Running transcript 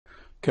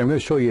Okay, I'm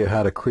going to show you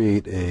how to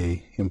create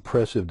an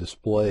impressive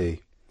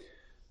display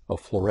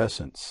of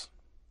fluorescence.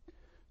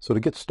 So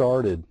to get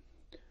started,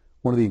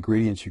 one of the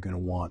ingredients you're going to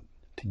want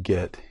to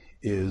get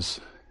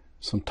is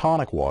some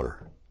tonic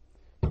water.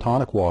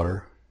 Tonic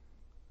water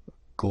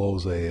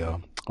glows a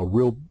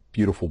real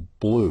beautiful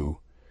blue.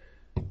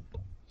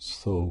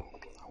 So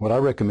what I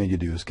recommend you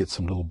do is get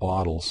some little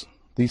bottles.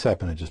 These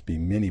happen to just be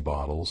mini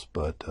bottles,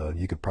 but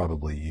you could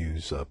probably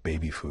use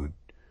baby food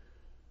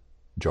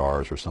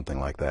jars or something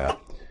like that.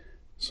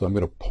 So I'm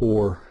going to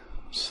pour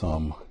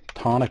some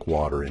tonic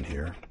water in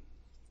here.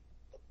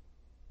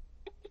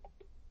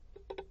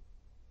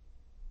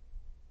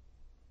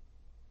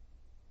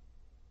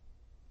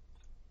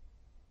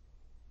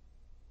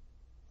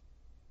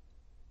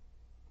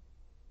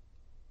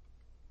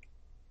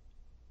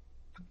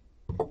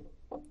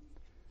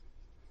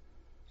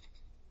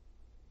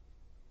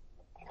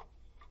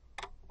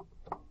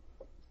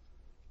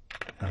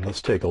 And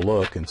let's take a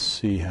look and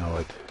see how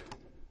it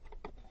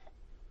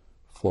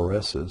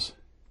fluoresces.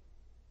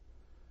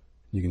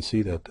 You can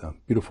see that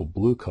beautiful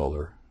blue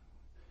color,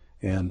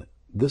 and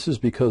this is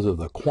because of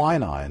the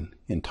quinine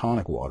in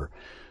tonic water.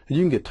 And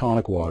you can get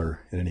tonic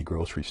water at any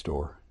grocery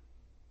store,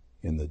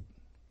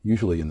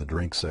 usually in the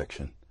drink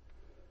section.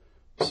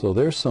 So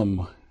there's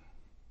some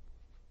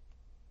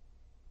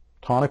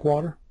tonic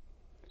water,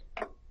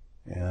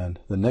 and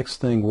the next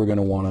thing we're going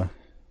to want to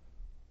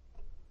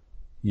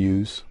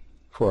use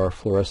for our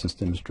fluorescence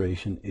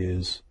demonstration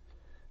is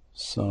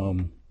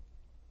some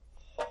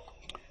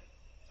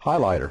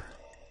highlighter.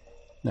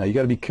 Now you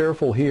got to be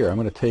careful here. I'm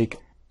going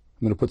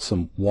to put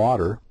some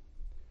water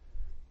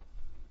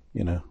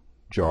in a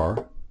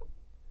jar,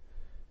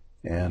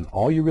 and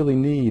all you really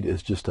need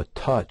is just a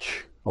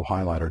touch of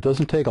highlighter. It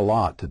doesn't take a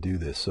lot to do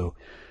this, so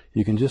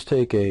you can just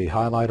take a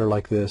highlighter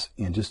like this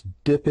and just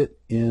dip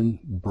it in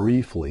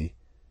briefly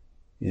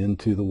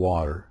into the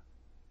water,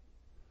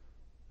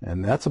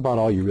 and that's about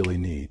all you really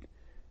need.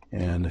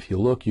 And if you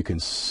look, you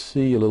can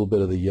see a little bit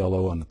of the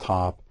yellow on the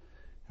top,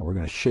 and we're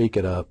going to shake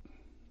it up.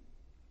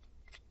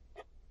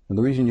 And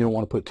the reason you don't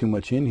want to put too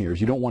much in here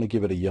is you don't want to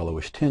give it a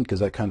yellowish tint,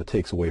 because that kind of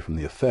takes away from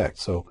the effect.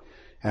 So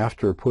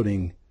after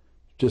putting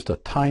just a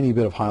tiny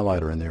bit of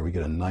highlighter in there, we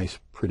get a nice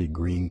pretty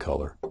green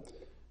color.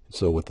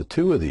 So with the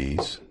two of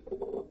these,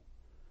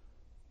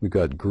 we've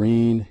got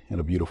green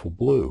and a beautiful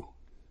blue.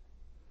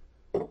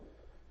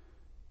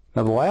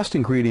 Now the last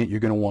ingredient you're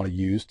going to want to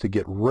use to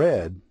get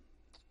red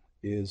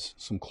is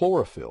some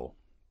chlorophyll.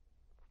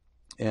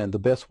 And the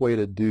best way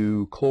to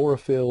do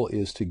chlorophyll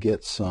is to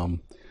get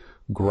some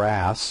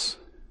grass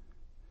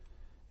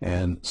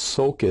and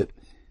soak it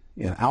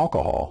in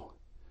alcohol,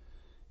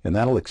 and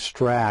that'll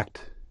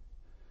extract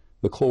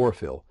the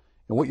chlorophyll.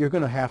 And what you're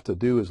going to have to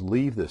do is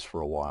leave this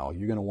for a while.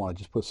 You're going to want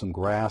to just put some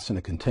grass in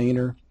a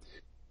container,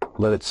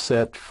 let it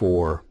set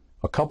for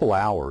a couple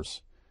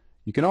hours.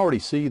 You can already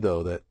see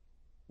though that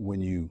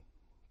when you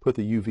put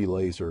the UV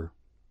laser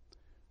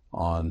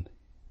on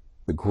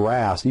the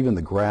grass, even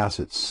the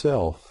grass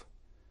itself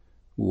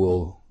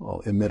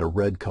will emit a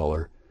red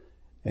color,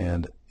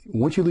 and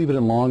once you leave it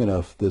in long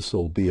enough, this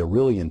will be a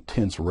really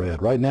intense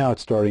red. Right now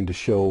it's starting to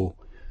show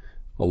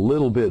a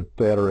little bit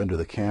better into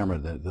the camera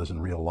than it does in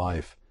real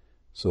life.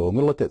 So I'm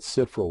going to let that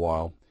sit for a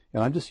while.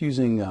 And I'm just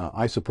using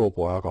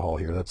isopropyl alcohol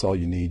here. That's all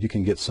you need. You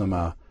can get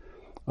some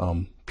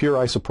pure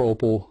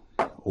isopropyl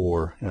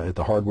or at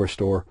the hardware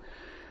store,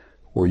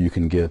 or you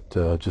can get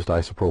just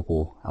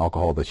isopropyl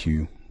alcohol that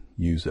you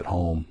use at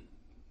home,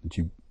 that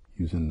you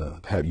use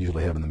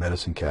usually have in the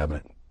medicine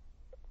cabinet,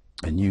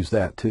 and use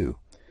that too.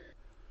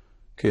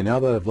 Okay, now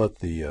that I've let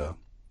the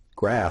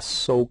grass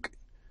soak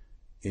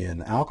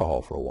in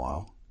alcohol for a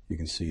while, you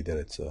can see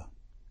that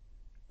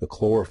the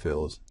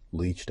chlorophyll is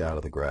leached out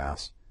of the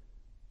grass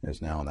and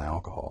is now in the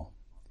alcohol.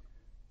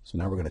 So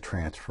now we're going to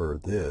transfer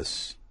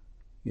this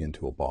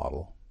into a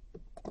bottle.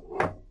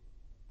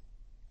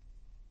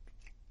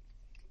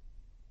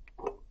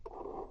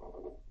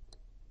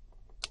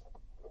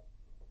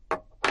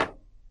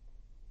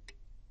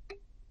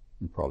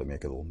 And probably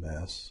make a little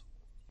mess.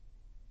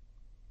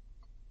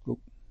 Oop.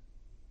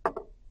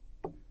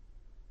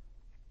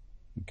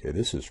 Okay,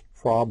 this is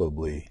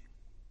probably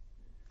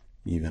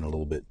even a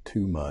little bit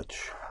too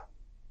much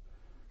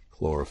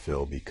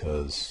chlorophyll,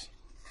 because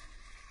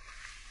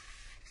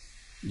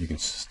you can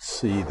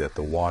see that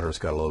the water's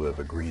got a little bit of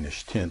a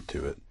greenish tint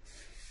to it,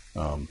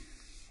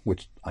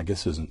 which I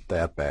guess isn't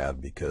that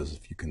bad, because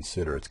if you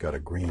consider it's got a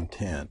green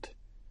tint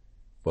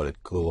but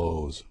it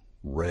glows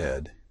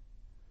red,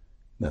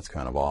 that's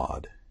kind of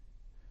odd.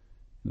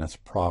 And that's a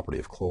property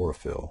of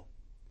chlorophyll,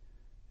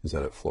 is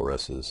that it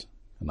fluoresces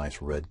a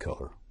nice red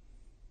color.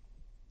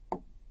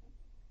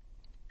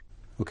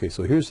 Okay,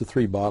 so here's the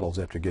three bottles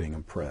after getting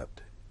them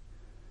prepped.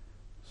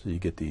 So you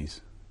get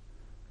these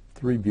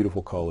three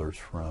beautiful colors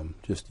from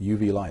just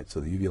UV light.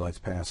 So the UV light's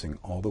passing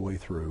all the way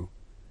through.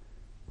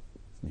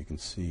 You can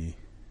see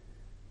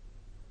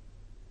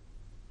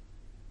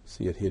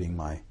it hitting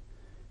my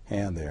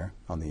hand there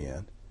on the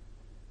end.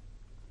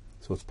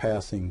 So it's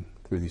passing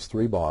through these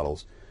three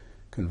bottles,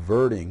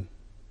 converting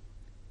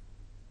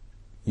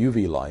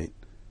UV light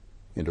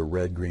into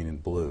red, green,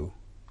 and blue.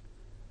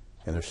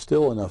 And there's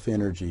still enough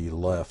energy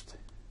left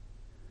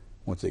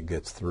once it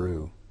gets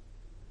through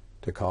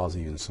to cause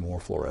even some more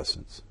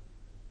fluorescence.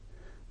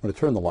 I'm going to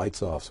turn the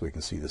lights off so we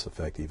can see this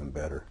effect even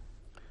better.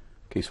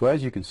 Okay, so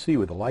as you can see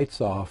with the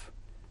lights off,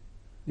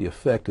 the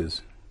effect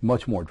is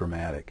much more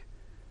dramatic.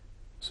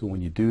 So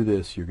when you do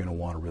this, you're going to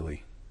want to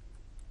really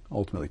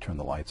ultimately turn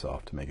the lights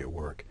off to make it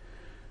work.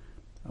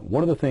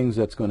 One of the things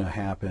that's going to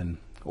happen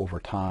over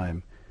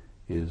time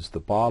is the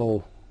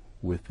bottle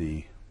with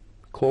the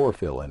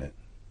chlorophyll in it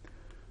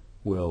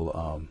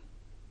will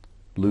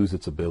lose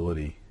its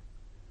ability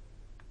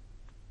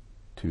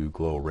to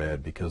glow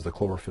red because the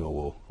chlorophyll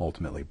will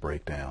ultimately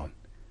break down.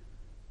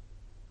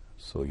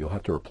 So you'll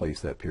have to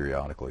replace that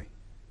periodically.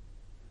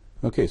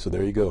 Okay, so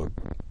there you go.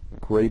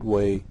 Great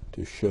way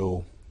to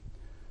show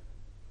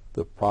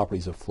the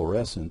properties of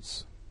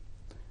fluorescence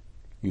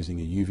using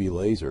a UV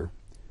laser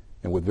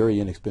and with very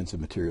inexpensive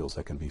materials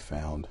that can be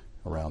found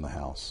around the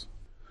house.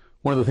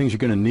 One of the things you're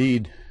going to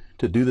need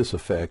to do this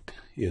effect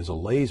is a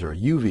laser, a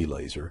UV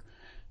laser.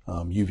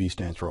 UV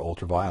stands for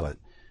ultraviolet.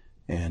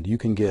 And you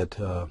can get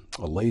a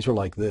laser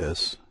like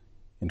this.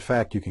 In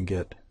fact, you can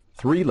get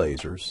 3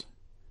 lasers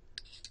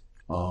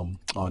on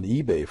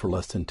eBay for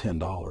less than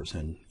 $10.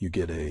 And you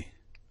get a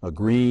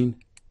green,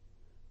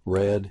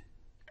 red,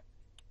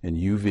 and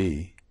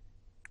UV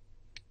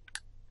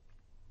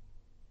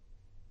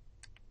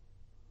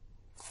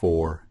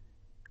for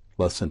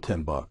less than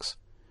 $10.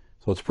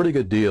 So it's a pretty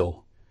good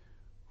deal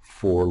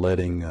for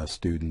letting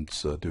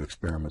students do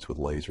experiments with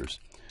lasers.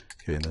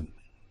 Okay, and then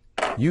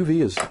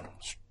UV is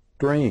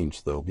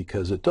strange though,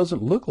 because it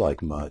doesn't look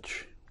like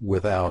much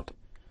without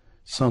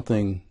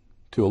something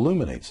to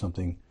illuminate, some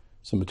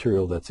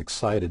material that's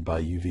excited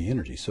by UV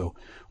energy. So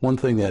one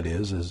thing that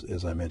is,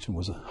 as I mentioned,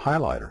 was a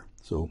highlighter.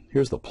 So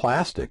here's the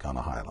plastic on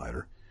a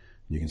highlighter.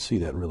 You can see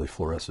that really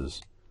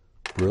fluoresces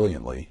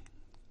brilliantly.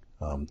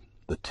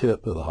 The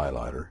tip of the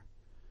highlighter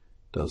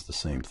does the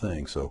same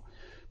thing. So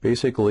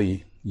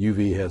basically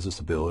UV has this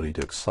ability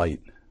to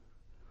excite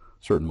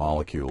certain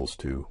molecules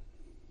to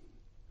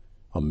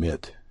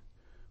emit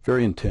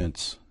very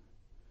intense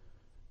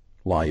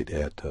light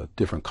at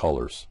different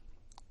colors.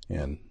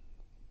 And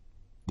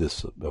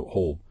this the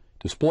whole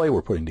display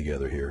we're putting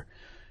together here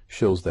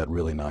shows that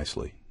really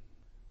nicely.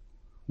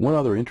 One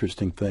other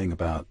interesting thing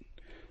about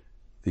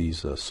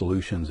these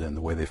solutions and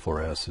the way they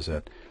fluoresce is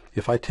that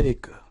if I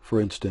take, for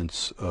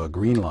instance,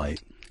 green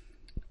light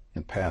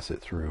and pass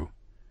it through,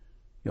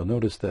 you'll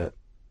notice that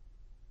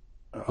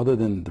other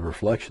than the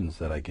reflections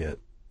that I get,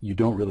 you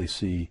don't really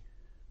see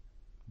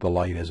the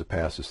light as it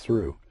passes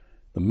through.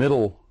 The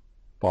middle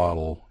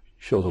bottle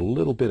shows a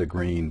little bit of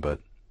green, but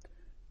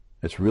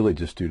it's really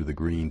just due to the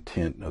green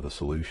tint of the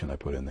solution I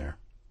put in there.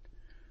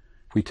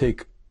 If we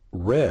take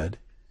red,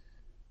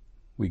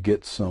 we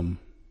get some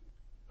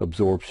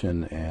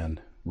absorption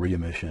and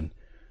re-emission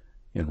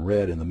in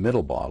red in the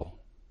middle bottle.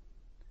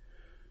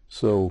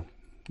 So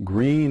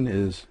green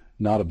is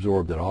not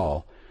absorbed at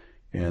all,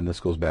 and this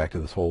goes back to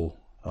this whole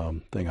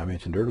thing I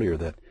mentioned earlier,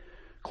 that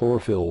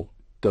chlorophyll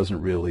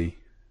doesn't really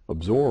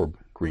absorb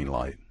green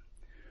light,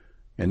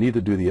 and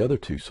neither do the other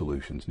 2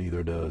 solutions.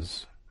 Neither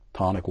does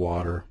tonic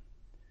water,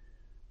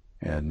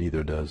 and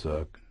neither does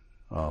a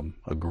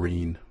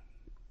green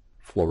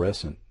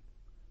fluorescent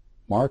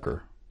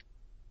marker.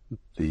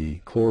 The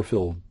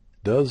chlorophyll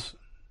does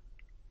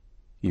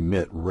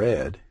emit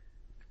red,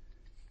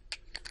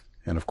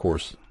 and of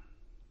course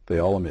they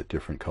all emit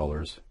different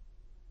colors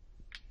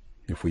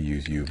if we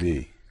use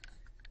UV.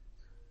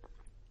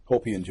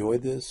 Hope you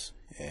enjoyed this,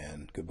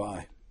 and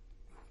goodbye.